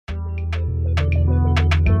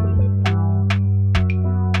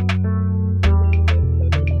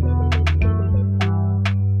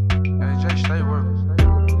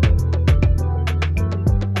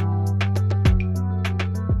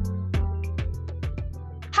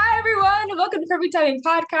and welcome to Perfect Timing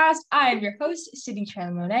Podcast. I am your host, Sydney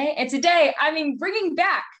Chan-Monet, and today I'm bringing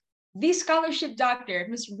back the scholarship doctor,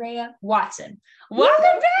 Miss Rhea Watson.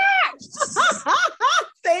 Welcome back!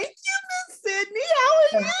 Thank you, Miss Sydney. How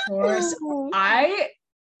are you? Of course.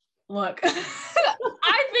 Look, I've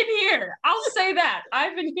been here. I'll say that.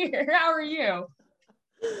 I've been here. How are you?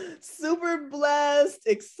 Super blessed,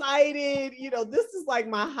 excited. You know, this is like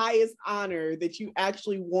my highest honor that you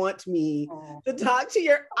actually want me to talk to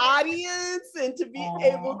your audience and to be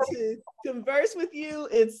able to converse with you.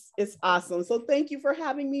 It's awesome. So thank you for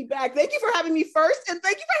having me back. Thank you for having me first, and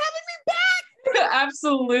thank you for having me back.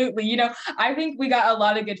 Absolutely. I think we got a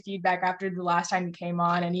lot of good feedback after the last time you came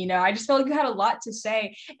on. And, I just felt like you had a lot to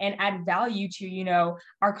say and add value to,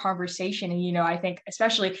 our conversation. And, I think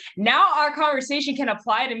especially now our conversation can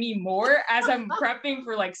apply to me more as I'm prepping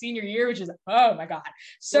for like senior year, which is, oh my God,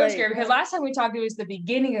 so scary. Because last time we talked, it was the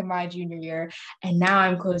beginning of my junior year. And now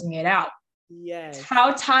I'm closing it out. Yes.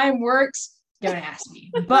 How time works. Don't ask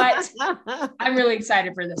me, but I'm really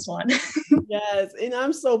excited for this one. Yes, and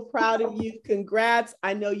I'm so proud of you. Congrats.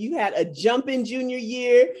 I know you had a jump in junior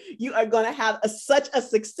year. You are going to have such a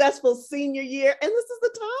successful senior year, and this is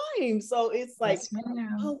the time. So it's like,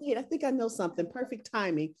 yes, oh wait, I think I know something. Perfect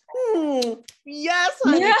timing. Yes,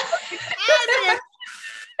 honey. Yeah.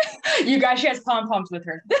 You guys, she has pom-poms with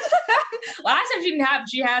her. Last time she didn't have,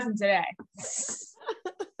 she has them today.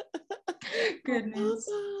 Goodness.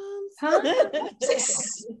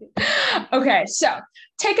 Okay, so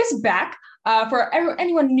take us back. For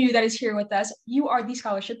anyone new that is here with us, you are the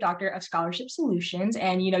scholarship doctor of Scholarship Solutions,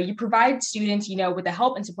 and you provide students with the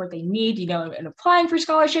help and support they need in applying for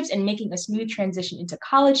scholarships and making a smooth transition into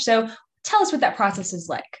college. So tell us what that process is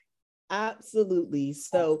like. Absolutely.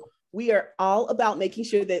 So we are all about making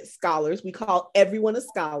sure that scholars, we call everyone a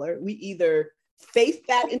scholar. We either face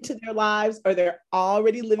that into their lives or they're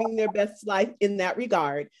already living their best life in that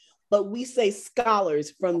regard. But we say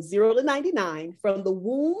scholars from 0 to 99, from the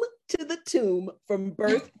womb to the tomb, from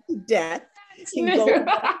birth to death. Can go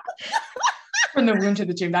from the womb to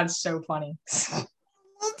the tomb. That's so funny. Womb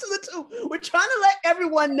to the tomb. We're trying to let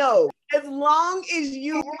everyone know, as long as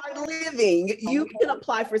you are living, you can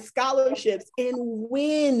apply for scholarships and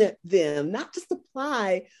win them. Not just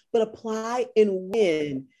apply, but apply and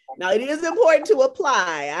win. Now, it is important to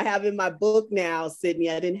apply. I have in my book now,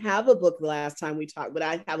 Sydney, I didn't have a book the last time we talked, but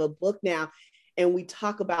I have a book now, and we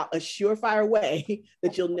talk about a surefire way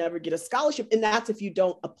that you'll never get a scholarship. And that's if you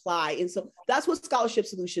don't apply. And so that's what Scholarship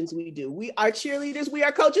Solutions we do. We are cheerleaders, we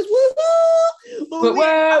are coaches, woo-hoo! But we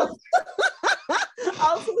are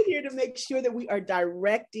also here to make sure that we are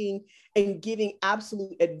directing and giving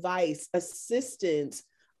absolute advice, assistance.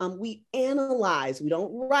 We analyze, we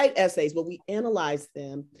don't write essays, but we analyze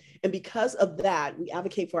them. And because of that, we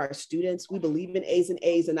advocate for our students. We believe in A's and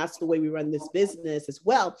A's, and that's the way we run this business as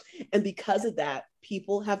well. And because of that,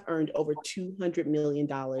 people have earned over $200 million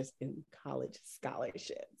in college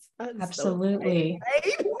scholarships. Absolutely.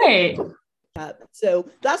 So right? So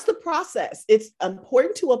that's the process. It's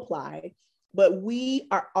important to apply, but we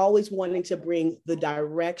are always wanting to bring the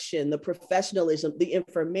direction, the professionalism, the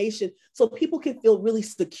information, so people can feel really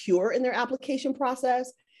secure in their application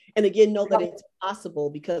process. And again, know that it's possible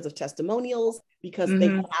because of testimonials, because they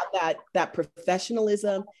have that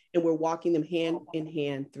professionalism, and we're walking them hand in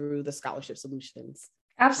hand through the Scholarship Solutions.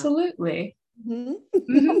 Absolutely. And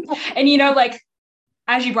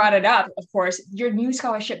as you brought it up, of course, your new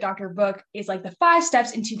Scholarship Doctor book is like the 5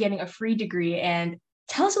 steps into getting a free degree. And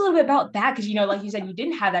tell us a little bit about that, because, like you said, you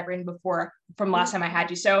didn't have that written before from last time I had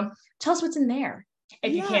you. So tell us what's in there,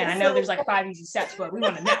 if you can. I know there's like 5 easy steps, but we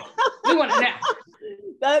want to know. We want to know.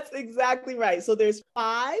 That's exactly right. So there's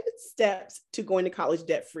 5 steps to going to college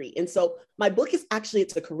debt free. And so my book is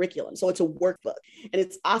it's a curriculum. So it's a workbook. And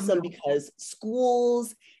it's awesome because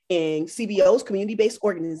schools and CBOs, community-based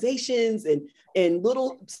organizations, and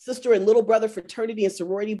little sister and little brother fraternity and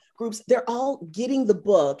sorority groups, they're all getting the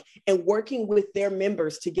book and working with their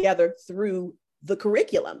members together through the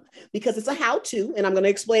curriculum, because it's a how-to, and I'm going to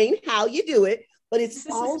explain how you do it, but it's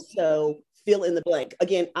also fill in the blank.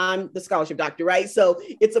 Again, I'm the scholarship doctor, right? So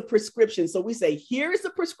it's a prescription. So we say, here's the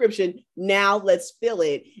prescription. Now let's fill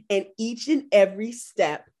it. And each and every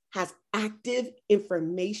step has active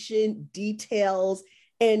information, details,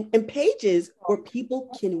 and pages where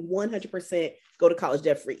people can 100% go to college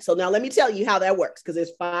debt free. So now let me tell you how that works, because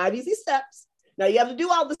there's 5 easy steps. Now you have to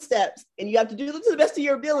do all the steps, and you have to do them to the best of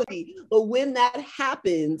your ability. But when that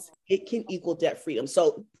happens, it can equal debt freedom.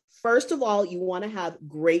 So first of all, you want to have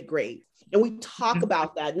great grades. And we talk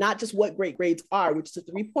about that, not just what great grades are, which is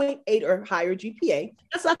a 3.8 or higher GPA.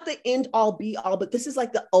 That's not the end all be all, but this is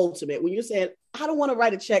like the ultimate. When you're saying, I don't want to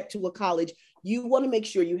write a check to a college, you want to make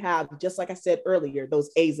sure you have, just like I said earlier, those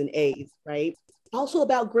A's and A's, right? Also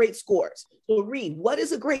about great scores. So Reed, what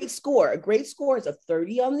is a great score? A great score is a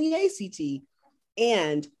 30 on the ACT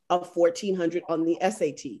and a 1400 on the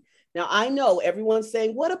SAT. Now, I know everyone's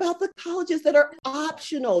saying, what about the colleges that are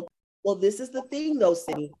optional? Well, this is the thing though,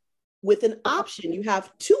 Sydney. With an option, you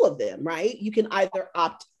have two of them, right? You can either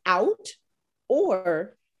opt out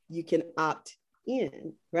or you can opt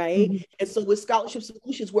in, right? Mm-hmm. And so with Scholarship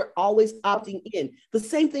Solutions, we're always opting in. The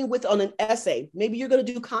same thing with on an essay. Maybe you're going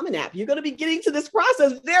to do Common App. You're going to be getting to this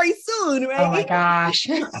process very soon, right? Oh my gosh.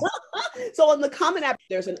 So on the Common App,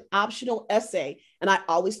 there's an optional essay. And I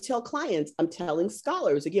always tell clients, I'm telling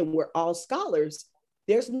scholars, again, we're all scholars.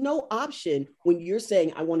 There's no option when you're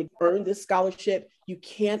saying, I want to earn this scholarship. You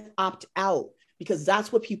can't opt out, because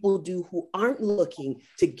that's what people do who aren't looking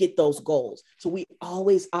to get those goals. So we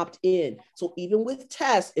always opt in. So even with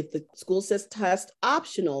tests, if the school says test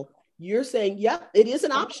optional, you're saying, yep, it is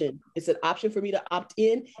an option. It's an option for me to opt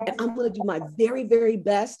in. And I'm going to do my very, very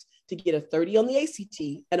best to get a 30 on the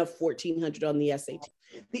ACT and a 1400 on the SAT.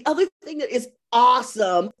 The other thing that is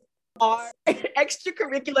awesome are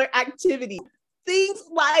extracurricular activities. Things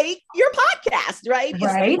like your podcast, right?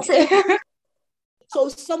 Right. So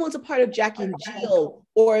if someone's a part of Jack and Jill,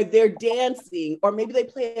 or they're dancing, or maybe they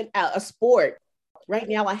play a sport. Right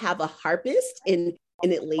now I have a harpist in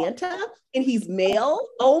Atlanta, and he's male.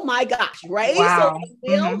 Oh my gosh, right? Wow. So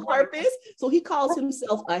male harpist. So he calls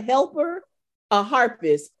himself a helper, a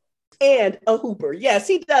harpist, and a hooper. Yes,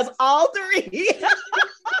 he does all three.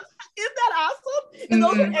 Isn't that awesome? And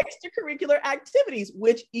those are extracurricular activities,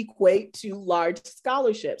 which equate to large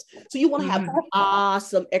scholarships. So you want to have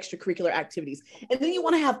awesome extracurricular activities. And then you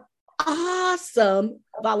want to have awesome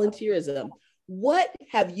volunteerism. What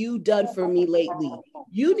have you done for me lately?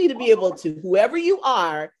 You need to be able to, whoever you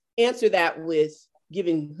are, answer that with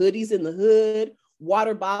giving hoodies in the hood,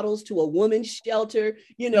 water bottles to a woman's shelter,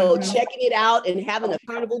 checking it out and having a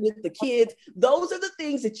carnival with the kids. Those are the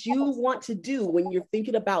things that you want to do when you're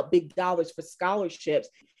thinking about big dollars for scholarships.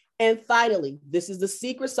 And finally, this is the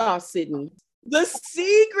secret sauce, Sydney. The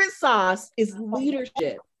secret sauce is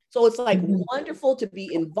leadership. So it's like wonderful to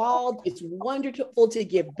be involved. It's wonderful to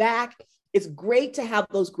give back. It's great to have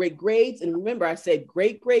those great grades. And remember, I said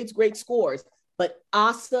great grades, great scores, but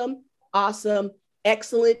awesome,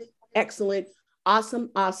 excellent, awesome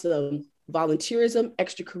volunteerism,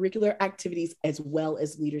 extracurricular activities, as well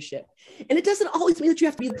as leadership. And it doesn't always mean that you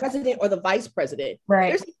have to be the president or the vice president. Right.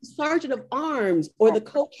 There's the sergeant of arms or the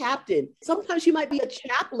co-captain. Sometimes you might be a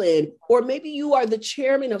chaplain, or maybe you are the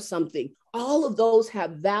chairman of something. All of those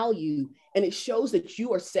have value, and it shows that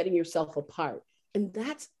you are setting yourself apart. And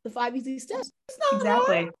that's the 5 easy steps. It's not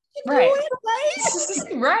exactly hard. Right.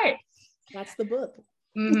 Right. That's the book.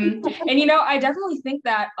 And, I definitely think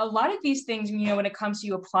that a lot of these things, when it comes to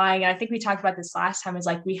you applying, and I think we talked about this last time, is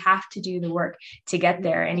like, we have to do the work to get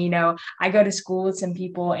there. And, I go to school with some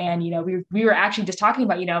people, and, we were actually just talking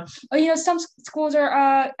about, some schools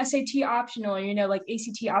are SAT optional, like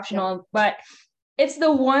ACT optional, but it's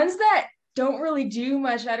the ones that don't really do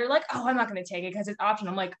much that are like, oh, I'm not going to take it because it's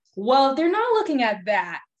optional. I'm like, well, if they're not looking at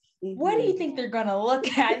that, what do you think they're going to look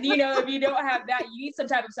at? If you don't have that, you need some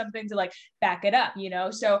type of something to like back it up,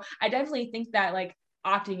 So I definitely think that like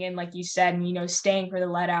opting in, like you said, and, staying for the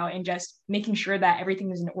let out and just making sure that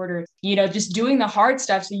everything is in order, just doing the hard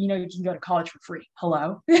stuff so, you can go to college for free.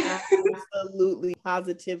 Hello. Absolutely.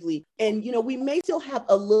 Positively. And, we may still have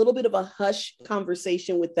a little bit of a hush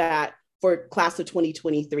conversation with that for class of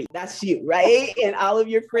 2023. That's you, right? And all of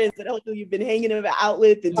your friends that you've been hanging out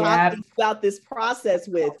with and talking about this process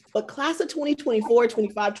with. But class of 2024,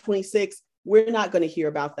 25, 26, we're not going to hear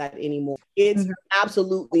about that anymore. It's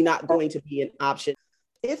absolutely not going to be an option.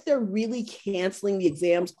 If they're really canceling the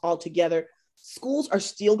exams altogether, schools are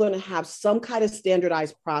still going to have some kind of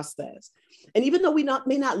standardized process. And even though we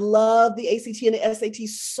may not love the ACT and the SAT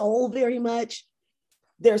so very much,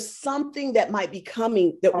 there's something that might be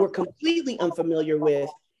coming that we're completely unfamiliar with.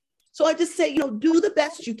 So I just say, do the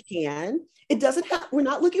best you can. We're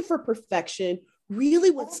not looking for perfection.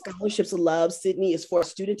 Really what scholarships love, Sydney, is for a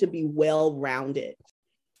student to be well-rounded.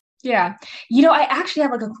 Yeah. I actually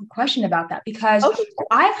have like a quick question about that, because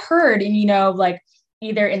I've heard, like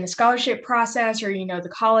either in the scholarship process or,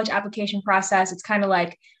 the college application process, it's kind of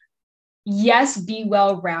like, yes, be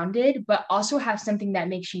well-rounded, but also have something that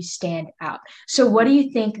makes you stand out. So what do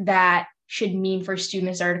you think that should mean for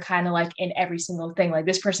students that are kind of like in every single thing? Like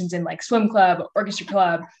this person's in like swim club, orchestra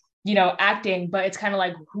club, acting, but it's kind of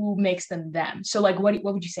like who makes them. So like, what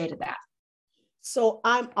would you say to that? So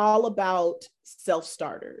I'm all about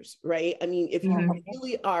self-starters, right? I mean, if you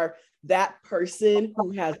really are that person who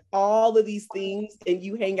has all of these things and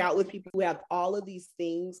you hang out with people who have all of these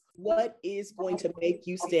things, what is going to make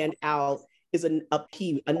you stand out is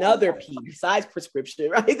another P besides prescription,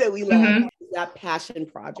 right? That we love, that passion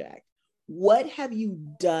project. What have you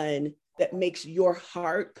done that makes your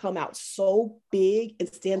heart come out so big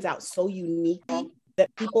and stands out so uniquely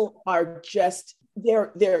that people are just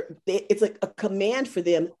it's like a command for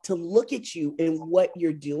them to look at you and what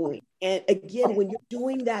you're doing. And again, when you're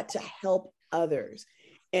doing that to help others,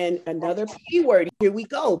 and another P word, here we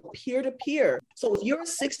go, peer to peer. So if you're a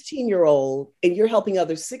 16-year-old and you're helping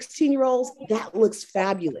other 16-year-olds, that looks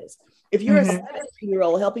fabulous. If you're a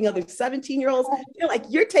 17-year-old helping other 17-year-olds, like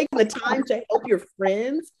you're taking the time to help your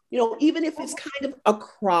friends, even if it's kind of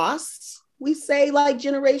across, we say like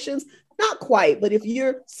generations, not quite, but if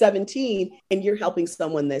you're 17 and you're helping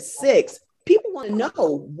someone that's 6, people want to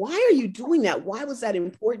know, why are you doing that? Why was that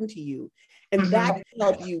important to you? And that can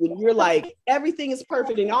help you when you're like, everything is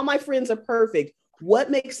perfect and all my friends are perfect.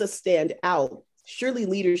 What makes us stand out? Surely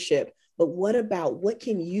leadership, but what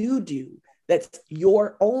can you do that's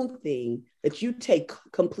your own thing that you take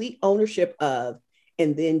complete ownership of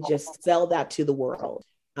and then just sell that to the world?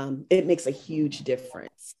 It makes a huge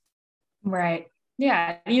difference. Right.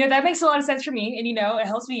 Yeah, that makes a lot of sense for me, and it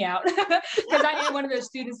helps me out because I am one of those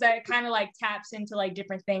students that kind of like taps into like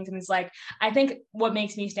different things, and it's like I think what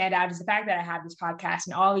makes me stand out is the fact that I have this podcast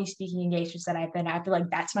and all these speaking engagements that I've been. I feel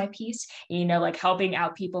like that's my piece, like helping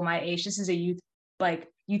out people my age. This is a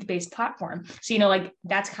youth-based platform, so like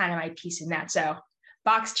that's kind of my piece in that. So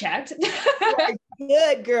box checked.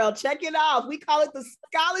 Good girl, check it off. We call it the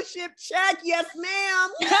scholarship check. Yes, ma'am.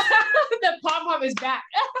 The pom-pom is back.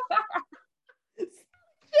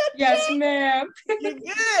 Yes, ma'am. You're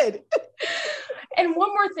good. And one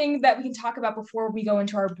more thing that we can talk about before we go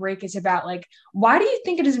into our break is about like, why do you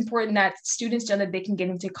think it is important that students know that they can get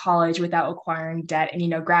into college without acquiring debt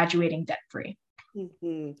and, graduating debt-free?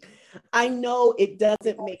 I know it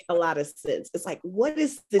doesn't make a lot of sense. It's like, what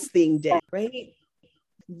is this thing debt, right?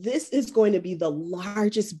 This is going to be the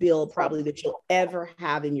largest bill probably that you'll ever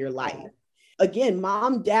have in your life. Again,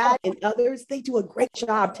 mom, dad, and others, they do a great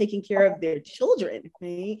job taking care of their children,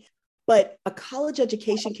 right? But a college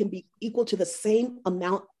education can be equal to the same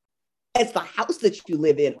amount as the house that you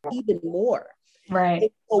live in, even more. Right.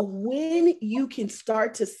 And so when you can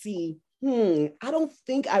start to see, I don't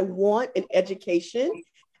think I want an education,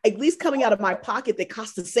 at least coming out of my pocket, that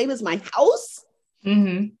costs the same as my house,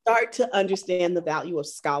 start to understand the value of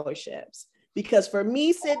scholarships. Because for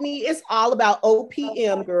me, Sydney, it's all about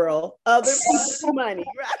OPM, girl, other people's money,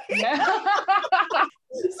 right? Yeah.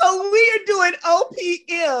 So we are doing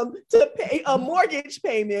OPM to pay a mortgage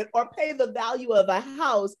payment or pay the value of a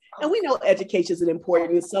house. And we know education is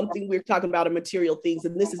important. It's something we're talking about, material things,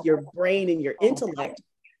 and this is your brain and your intellect.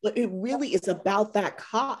 But it really is about that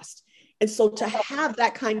cost. And so to have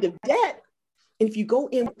that kind of debt, and if you go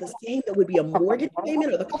in with the same that would be a mortgage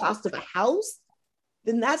payment or the cost of a house,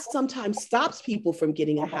 then that sometimes stops people from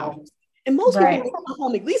getting a house. And most people come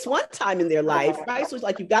home at least one time in their life, right? So it's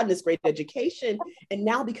like you've gotten this great education, and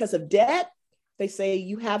now because of debt, they say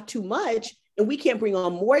you have too much and we can't bring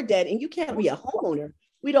on more debt and you can't be a homeowner.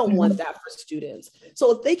 We don't want that for students.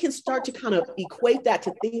 So if they can start to kind of equate that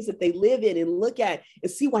to things that they live in and look at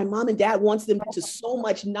and see why mom and dad wants them to so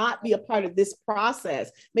much not be a part of this process,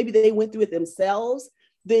 maybe they went through it themselves,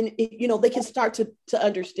 then they can start to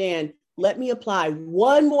understand, let me apply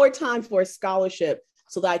one more time for a scholarship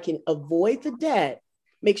so that I can avoid the debt,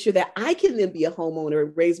 make sure that I can then be a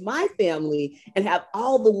homeowner, raise my family, and have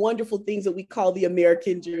all the wonderful things that we call the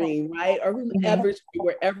American dream, right? Or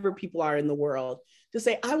wherever people are in the world, to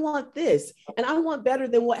say, I want this, and I want better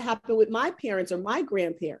than what happened with my parents or my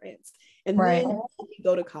grandparents. And then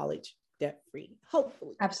go to college debt-free,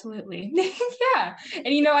 hopefully. Absolutely. Yeah.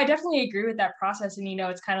 And, I definitely agree with that process. And,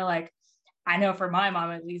 it's kind of like, I know for my mom,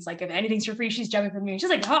 at least, like if anything's for free, she's jumping for me. She's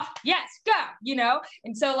like, oh, yes, go,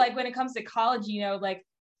 And so like when it comes to college, like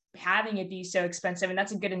having it be so expensive, and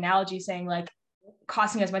that's a good analogy, saying like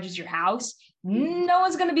costing as much as your house, no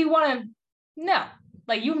one's going to be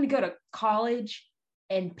like you want to go to college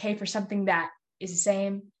and pay for something that is the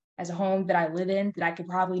same as a home that I live in, that I could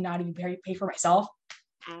probably not even pay for myself.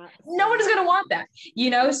 No one is going to want that,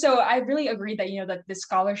 So I really agree that, that the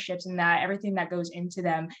scholarships and that everything that goes into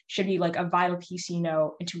them should be like a vital piece,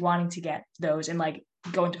 into wanting to get those and like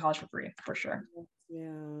going to college for free, for sure.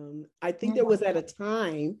 Yeah. I think there was at a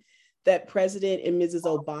time that President and Mrs.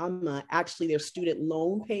 Obama, actually their student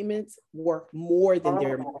loan payments were more than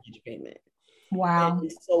their mortgage payment. Wow.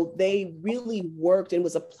 And so they really worked, and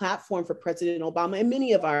was a platform for President Obama and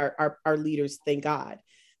many of our leaders, thank God,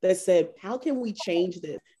 that said, how can we change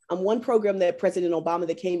this? One program that President Obama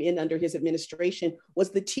that came in under his administration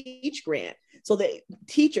was the Teach Grant. So the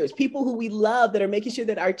teachers, people who we love that are making sure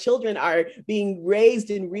that our children are being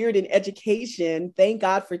raised and reared in education, thank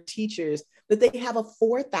God for teachers, that they have a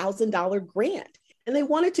 $4,000 grant. And they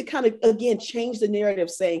wanted to kind of, again, change the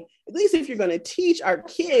narrative, saying, at least if you're going to teach our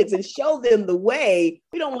kids and show them the way,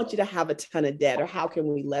 we don't want you to have a ton of debt, or how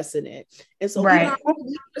can we lessen it? And so right. even our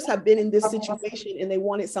leaders have been in this situation, and they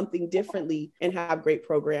wanted something differently and have great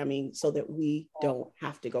programming so that we don't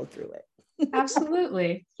have to go through it.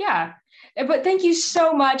 Absolutely. Yeah. But thank you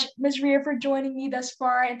so much, Ms. Ria, for joining me thus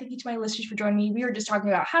far. And thank you to my listeners for joining me. We were just talking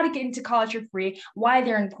about how to get into college for free, why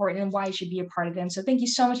they're important, and why you should be a part of them. So thank you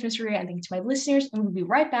so much, Ms. Ria, and thank you to my listeners. And we'll be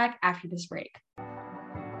right back after this break.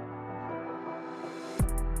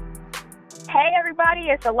 Hey, everybody.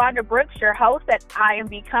 It's Alondra Brooks, your host at I Am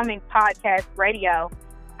Becoming Podcast Radio.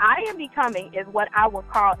 I Am Becoming is what I would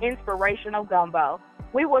call inspirational gumbo.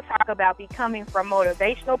 We will talk about becoming from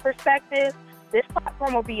motivational perspectives. This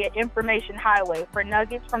platform will be an information highway for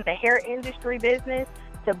nuggets from the hair industry business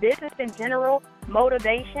to business in general,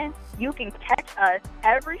 motivation. You can catch us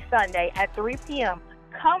every Sunday at 3 p.m.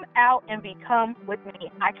 Come out and become with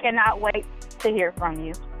me. I cannot wait to hear from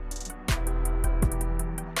you.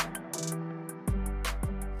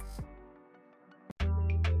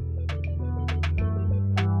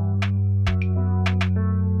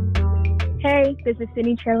 Hey, this is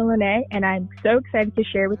Sydney Chandler-Lene, and I'm so excited to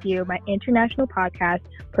share with you my international podcast,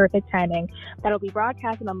 Perfect Timing, that'll be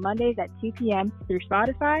broadcasted on Mondays at 2 p.m. through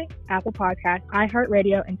Spotify, Apple Podcasts,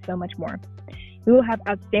 iHeartRadio, and so much more. We will have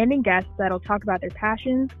outstanding guests that'll talk about their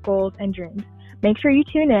passions, goals, and dreams. Make sure you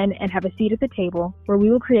tune in and have a seat at the table, where we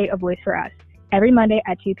will create a voice for us every Monday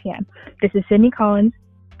at 2 p.m. This is Sydney Collins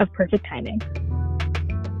of Perfect Timing.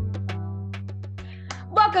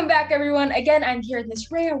 Welcome back, everyone. Again, I'm here with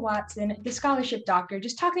Ms. Ria Watson, the scholarship doctor,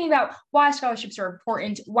 just talking about why scholarships are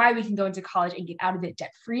important, why we can go into college and get out of it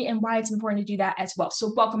debt-free, and why it's important to do that as well.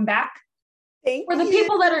 So welcome back. Thank you.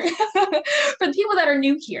 People that are for the people that are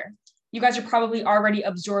new here, you guys are probably already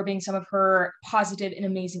absorbing some of her positive and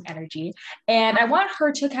amazing energy. And I want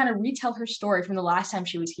her to kind of retell her story from the last time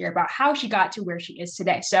she was here about how she got to where she is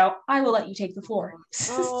today. So I will let you take the floor.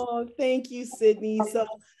 Oh, thank you, Sydney. So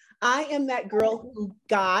I am that girl who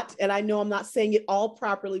got, and I know I'm not saying it all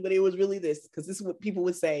properly, but it was really this, because this is what people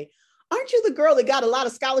would say. Aren't you the girl that got a lot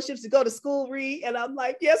of scholarships to go to school, Ree? And I'm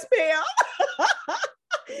like, yes, ma'am.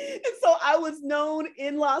 And so I was known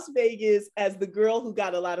in Las Vegas as the girl who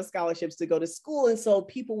got a lot of scholarships to go to school. And so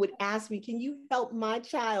people would ask me, can you help my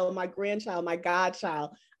child, my grandchild, my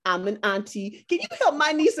godchild? I'm an auntie. Can you help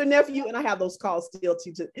my niece or nephew? And I have those calls still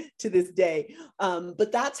to this day.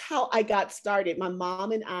 But that's how I got started. My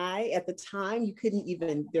mom and I, at the time,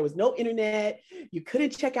 there was no internet. You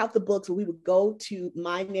couldn't check out the books. We would go to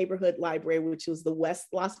my neighborhood library, which was the West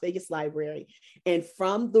Las Vegas Library. And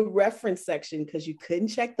from the reference section, because you couldn't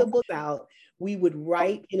check the book out, we would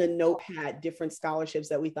write in a notepad different scholarships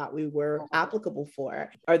that we thought we were applicable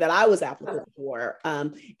for, or that I was applicable for,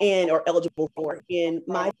 or eligible for. In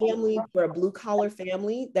my family, we're a blue collar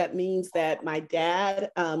family. That means that my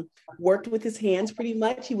dad worked with his hands pretty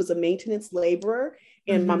much. He was a maintenance laborer.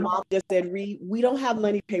 And my mom just said, we don't have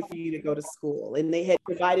money to pay for you to go to school. And they had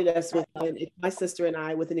provided us with, my sister and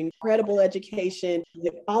I, with an incredible education.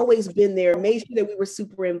 They've always been there, made sure that we were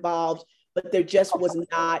super involved, but there just was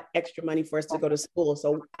not extra money for us to go to school.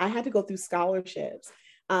 So I had to go through scholarships.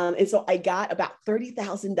 And so I got about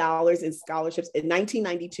 $30,000 in scholarships in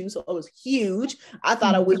 1992. So it was huge. I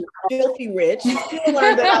thought I was filthy rich. I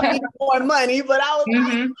learned that I needed more money, but I was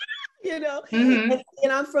like,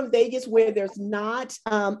 and I'm from Vegas, where there's not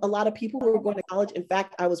a lot of people who are going to college. In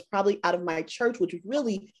fact, I was probably out of my church, which was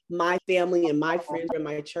really my family and my friends in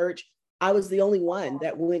my church. I was the only one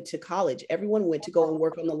that went to college. Everyone went to go and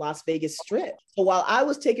work on the Las Vegas Strip. So while I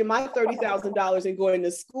was taking my $30,000 and going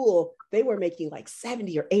to school, they were making like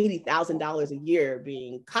 $70,000 or $80,000 a year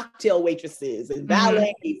being cocktail waitresses and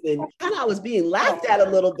valets. And kind of I was being laughed at a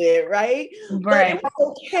little bit, right? But it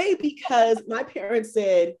was okay, because my parents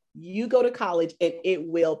said, you go to college and it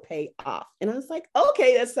will pay off. And I was like,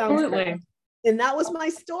 okay, that sounds great. And that was my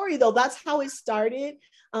story, though. That's how it started.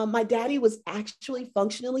 My daddy was actually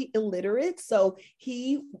functionally illiterate, so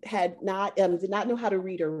he did not know how to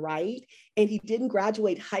read or write, and he didn't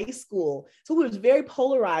graduate high school. So we was very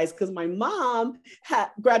polarized because my mom had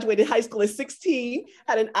graduated high school at 16,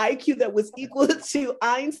 had an IQ that was equal to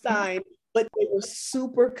Einstein, but they were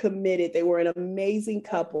super committed. They were an amazing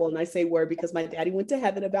couple, and I say were because my daddy went to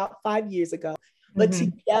heaven about 5 years ago. But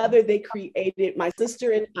together they created, my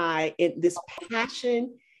sister and I, in this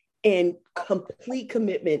passion and complete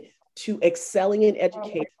commitment to excelling in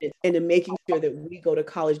education and to making sure that we go to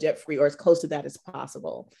college debt free or as close to that as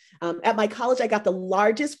possible. At my college, I got the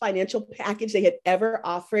largest financial package they had ever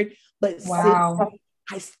offered, but wow.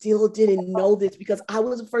 I still didn't know this because I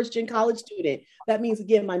was a first-gen college student. That means,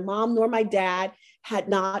 again, my mom nor my dad had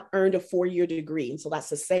not earned a 4-year degree. And so that's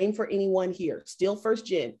the same for anyone here, still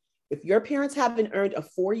first-gen. If your parents haven't earned a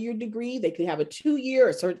 4-year degree, they can have a 2-year,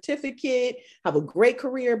 a certificate, have a great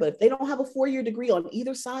career. But if they don't have a 4-year degree on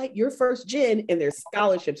either side, you're first-gen, and there's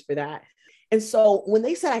scholarships for that. And so when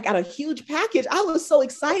they said I got a huge package, I was so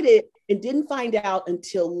excited and didn't find out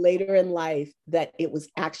until later in life that it was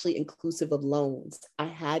actually inclusive of loans. I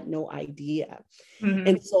had no idea.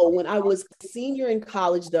 And so when I was a senior in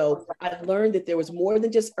college, though, I learned that there was more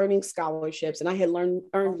than just earning scholarships. And I had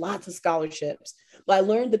earned lots of scholarships. But I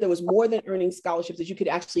learned that there was more than earning scholarships, that you could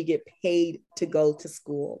actually get paid to go to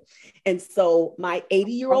school. And so my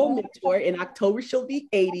 80-year-old mentor, in October, she'll be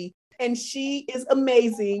 80, and she is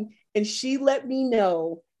amazing. And she let me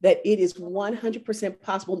know that it is 100%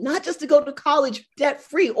 possible, not just to go to college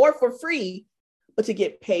debt-free or for free, but to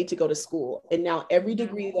get paid to go to school. And now every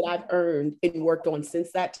degree that I've earned and worked on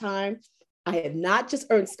since that time, I have not just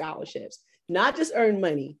earned scholarships, not just earned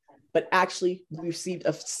money, but actually received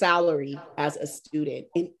a salary as a student.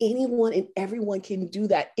 And anyone and everyone can do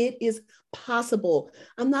that. It is possible.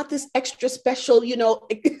 I'm not this extra special, human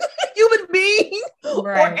being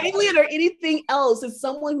or alien or anything else. It's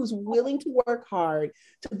someone who's willing to work hard,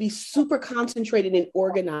 to be super concentrated and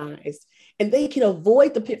organized. And they can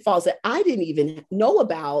avoid the pitfalls that I didn't even know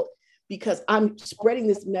about because I'm spreading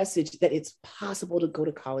this message that it's possible to go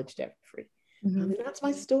to college debt free. And that's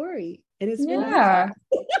my story. And it's and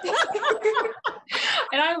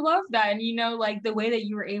I love that. And, like the way that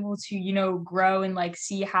you were able to, grow and like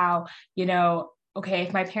see how, okay,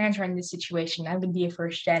 if my parents are in this situation, I'm going to be a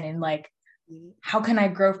first gen, and like, how can I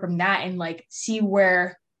grow from that and like see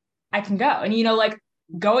where I can go? And, like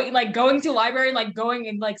going to the library, and like going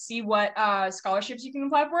and like see what scholarships you can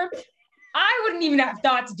apply for. I wouldn't even have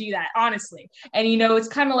thought to do that, honestly. And, it's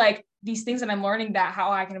kind of like these things that I'm learning that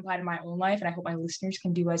how I can apply to my own life. And I hope my listeners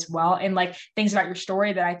can do as well. And like things about your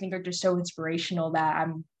story that I think are just so inspirational that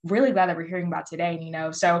I'm really glad that we're hearing about today.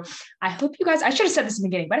 So I hope you guys, I should have said this in the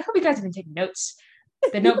beginning, but I hope you guys have been taking notes.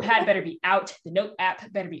 The notepad better be out. The note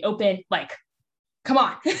app better be open. Like, come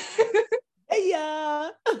on. Yeah.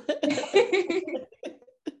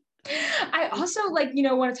 I also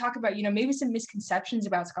want to talk about, maybe some misconceptions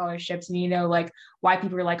about scholarships and, like why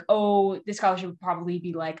people are like, oh, this scholarship would probably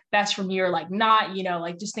be like best for me or like not,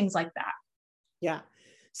 like just things like that. Yeah.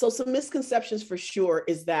 So some misconceptions for sure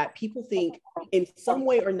is that people think in some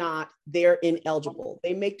way or not, they're ineligible.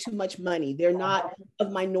 They make too much money. They're not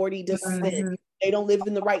of minority descent. They don't live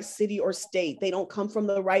in the right city or state. They don't come from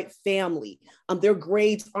the right family. Their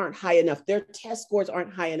grades aren't high enough. Their test scores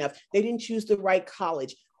aren't high enough. They didn't choose the right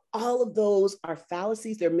college. All of those are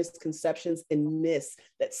fallacies, they're misconceptions and myths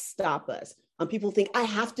that stop us. People think I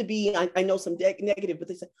have to be, I know some negative, but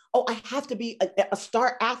they say, oh, I have to be a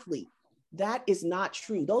star athlete. That is not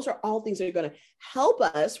true. Those are all things that are going to help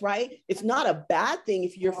us, right? It's not a bad thing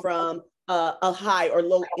if you're from a high or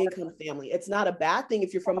low income family. It's not a bad thing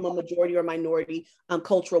if you're from a majority or minority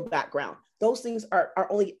cultural background. Those things are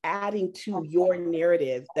only adding to your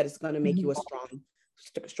narrative that is going to make you a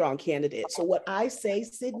strong candidate. So what I say,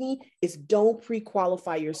 Sydney, is don't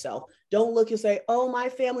pre-qualify yourself. Don't look and say, oh, my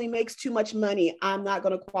family makes too much money. I'm not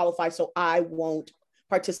going to qualify, so I won't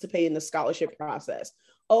participate in the scholarship process.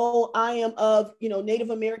 Oh, I am of, Native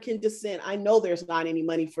American descent. I know there's not any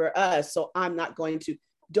money for us, so I'm not going to.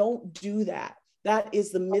 Don't do that. That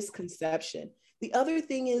is the misconception. The other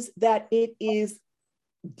thing is that it is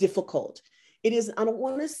difficult. It is, I don't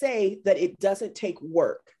want to say that it doesn't take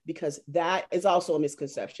work, because that is also a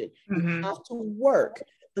misconception. You have to work,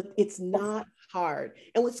 but it's not hard.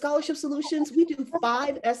 And with Scholarship Solutions, we do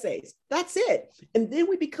 5 essays. That's it. And then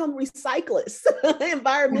we become recyclists,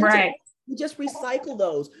 environmental. Right. We just recycle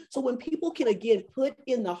those. So when people can, again, put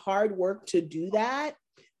in the hard work to do that,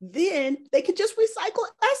 then they can just recycle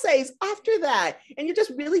essays after that. And you're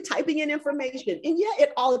just really typing in information. And yeah,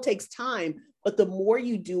 it all takes time, But the more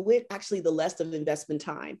you do it, actually, the less of investment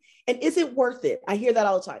time. And is it worth it? I hear that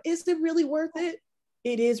all the time. Is it really worth it?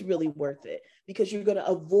 It is really worth it because you're going to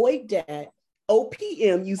avoid debt.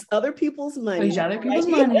 OPM, use other people's money. Use other people's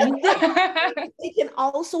money. It can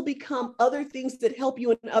also become other things that help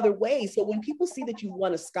you in other ways. So when people see that you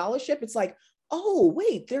won a scholarship, it's like, oh,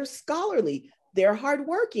 wait, they're scholarly. They're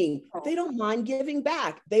hardworking. They don't mind giving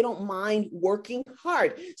back. They don't mind working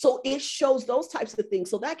hard. So it shows those types of things.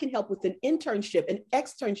 So that can help with an internship, an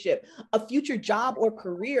externship, a future job or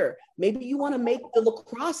career. Maybe you want to make the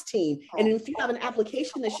lacrosse team. And if you have an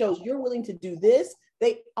application that shows you're willing to do this,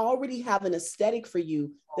 they already have an aesthetic for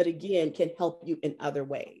you that, again, can help you in other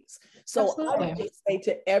ways. So Absolutely. I would just say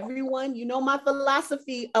to everyone, you know my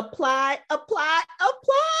philosophy, apply, apply,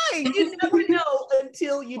 apply. You never know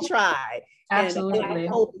until you try. Absolutely. And I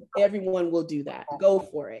hope everyone will do that. Go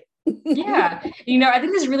for it. Yeah. I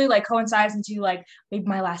think this really like coincides into like maybe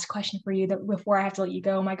my last question for you that before I have to let you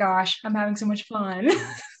go. Oh my gosh, I'm having so much fun.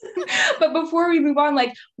 But before we move on,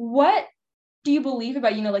 like what do you believe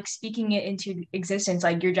about, like speaking it into existence?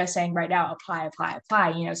 Like you're just saying right now, apply, apply,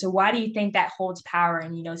 apply, so why do you think that holds power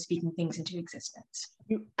in, speaking things into existence?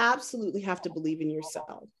 You absolutely have to believe in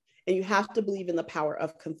yourself. And you have to believe in the power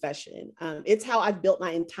of confession. It's how I've built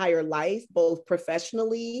my entire life, both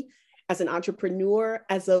professionally, as an entrepreneur,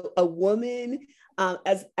 as a woman,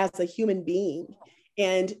 as a human being.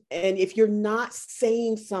 And if you're not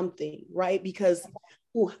saying something, right, because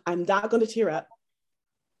I'm not going to tear up,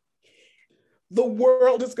 the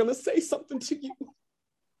world is going to say something to you.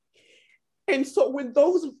 And so when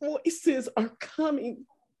those voices are coming,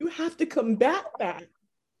 you have to combat that.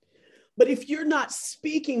 But if you're not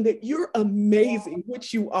speaking that you're amazing,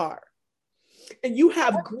 which you are, and you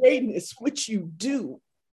have greatness, which you do,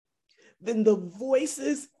 then the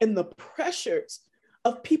voices and the pressures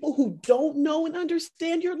of people who don't know and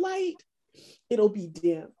understand your light, it'll be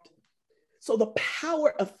dimmed. So the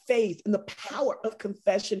power of faith and the power of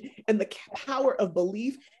confession and the power of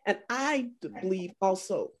belief, and I believe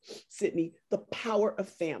also, Sydney, the power of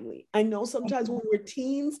family. I know sometimes when we're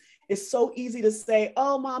teens, it's so easy to say,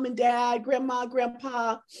 oh, mom and dad, grandma,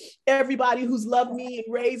 grandpa, everybody who's loved me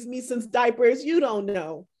and raised me since diapers, you don't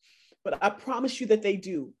know. But I promise you that they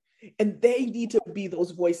do. And they need to be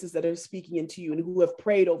those voices that are speaking into you and who have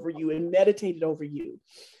prayed over you and meditated over you.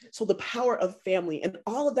 So the power of family and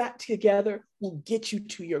all of that together will get you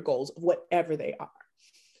to your goals, whatever they are.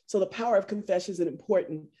 So the power of confession is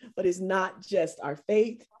important, but it's not just our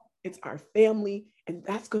faith, it's our family, and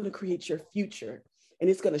that's going to create your future.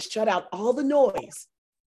 And it's going to shut out all the noise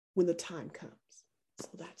when the time comes. So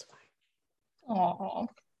that's why. Oh,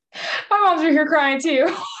 my mom's are here crying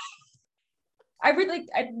too.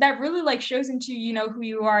 That really like shows into, who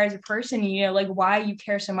you are as a person, like why you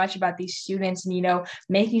care so much about these students and,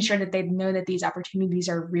 making sure that they know that these opportunities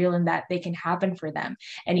are real and that they can happen for them.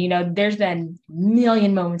 And, there's been a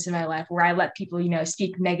million moments in my life where I let people,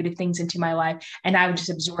 speak negative things into my life and I would just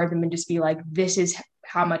absorb them and just be like, this is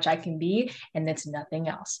how much I can be, and that's nothing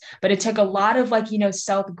else. But it took a lot of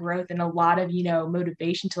self-growth and a lot of,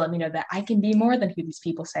 motivation to let me know that I can be more than who these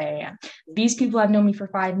people say I am. These people have known me for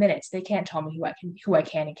 5 minutes. They can't tell me who I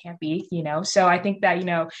can and can't be, So I think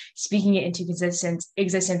that, speaking it into existence,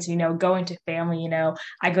 going to family,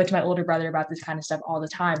 I go to my older brother about this kind of stuff all the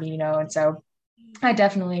time, and so I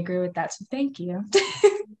definitely agree with that. So thank you.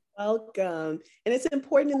 Welcome. And it's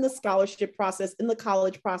important in the scholarship process, in the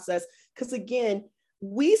college process, because again,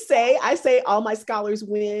 I say all my scholars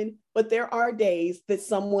win, but there are days that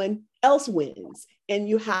someone else wins. And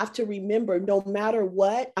you have to remember, no matter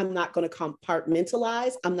what, I'm not going to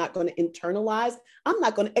compartmentalize. I'm not going to internalize. I'm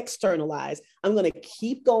not going to externalize. I'm going to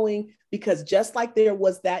keep going because just like there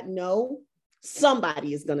was that no,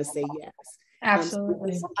 somebody is going to say yes.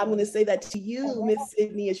 Absolutely. I'm going to say that to you, Miss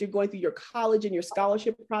Sydney, as you're going through your college and your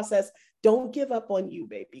scholarship process. Don't give up on you,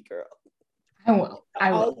 baby girl. I will.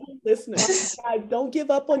 All you listeners, guys, don't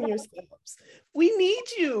give up on yourselves. We need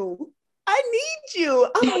you. I need you.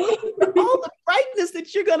 I'm looking for all the brightness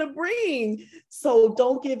that you're going to bring. So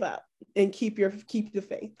don't give up and keep the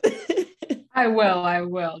faith. I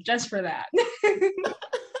will, just for that.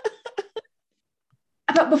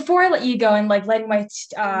 But before I let you go and letting my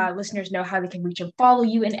listeners know how they can reach and follow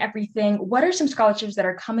you and everything, what are some scholarships that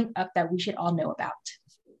are coming up that we should all know about?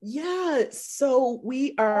 Yeah, so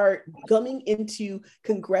we are coming into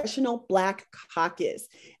Congressional Black Caucus.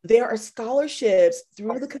 There are scholarships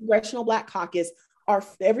through the Congressional Black Caucus are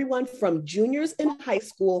everyone from juniors in high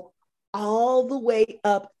school all the way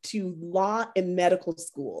up to law and medical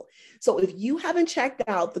school. So if you haven't checked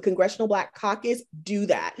out the Congressional Black Caucus, do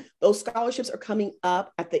that. Those scholarships are coming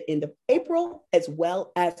up at the end of April, as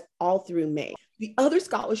well as all through May. The other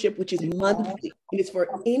scholarship, which is monthly, and it's for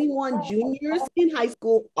anyone juniors in high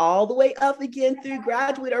school all the way up again through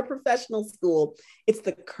graduate or professional school. It's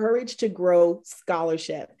the Courage to Grow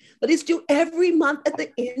Scholarship, but it's due every month at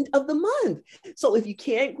the end of the month. So if you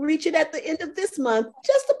can't reach it at the end of this month,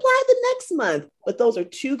 just apply the next month. But those are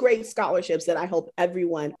two great scholarships that I hope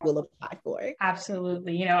everyone will apply for.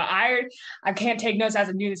 Absolutely. You know, I can't take notes as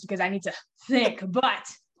I do this because I need to think, but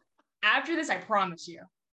after this, I promise you,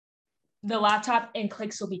 the laptop and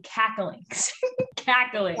clicks will be cackling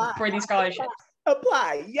for these scholarships.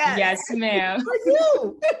 Apply. Yes. Yes, ma'am. For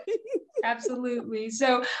you. Absolutely.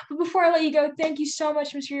 So before I let you go, thank you so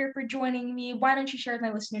much, Ms. Ria, for joining me. Why don't you share with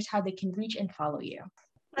my listeners how they can reach and follow you?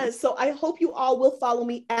 So I hope you all will follow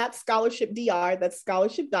me at Scholarship DR, that's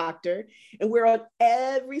Scholarship Doctor. And we're on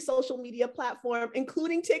every social media platform,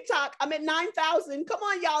 including TikTok. I'm at 9,000. Come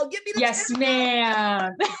on, y'all. Get me the Yes, 10,000.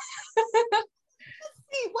 ma'am.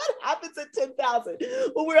 What happens at 10,000?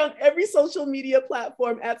 Well, we're on every social media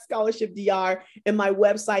platform at Scholarship DR, and my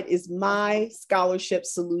website is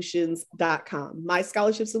myscholarshipsolutions.com,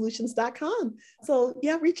 myscholarshipsolutions.com. So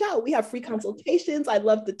yeah, reach out. We have free consultations. I'd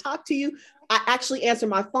love to talk to you. I actually answer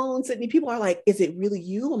my phone, Sydney. People are like, is it really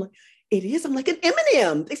you? I'm like, it is. I'm like an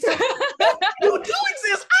Eminem. They said, you do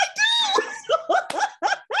exist. I do.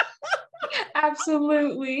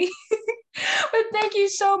 Absolutely. But thank you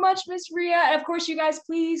so much, Miss Ria. And of course, you guys,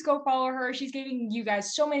 please go follow her. She's giving you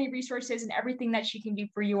guys so many resources and everything that she can do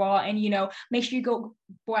for you all. And, you know, make sure you go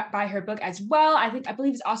buy her book as well. I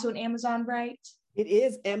believe it's also on Amazon, right? It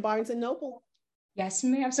is, and Barnes and Noble. Yes,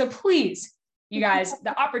 ma'am. So please, you guys,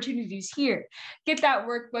 the opportunity is here. Get that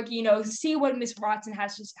workbook, you know, see what Miss Watson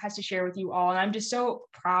has to share with you all. And I'm just so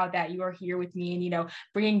proud that you are here with me and, you know,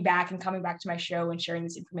 bringing back and coming back to my show and sharing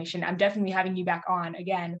this information. I'm definitely having you back on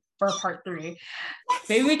again for part 3.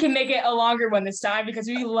 Maybe we can make it a longer one this time because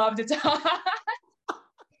we love to talk.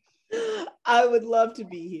 I would love to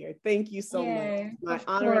be here. Thank you so Yay, much.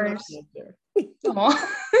 My honor and my pleasure.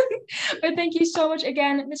 But thank you so much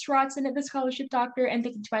again, Miss Watson, the Scholarship Doctor, and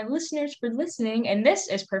thank you to my listeners for listening. And this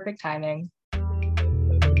is Perfect Timing.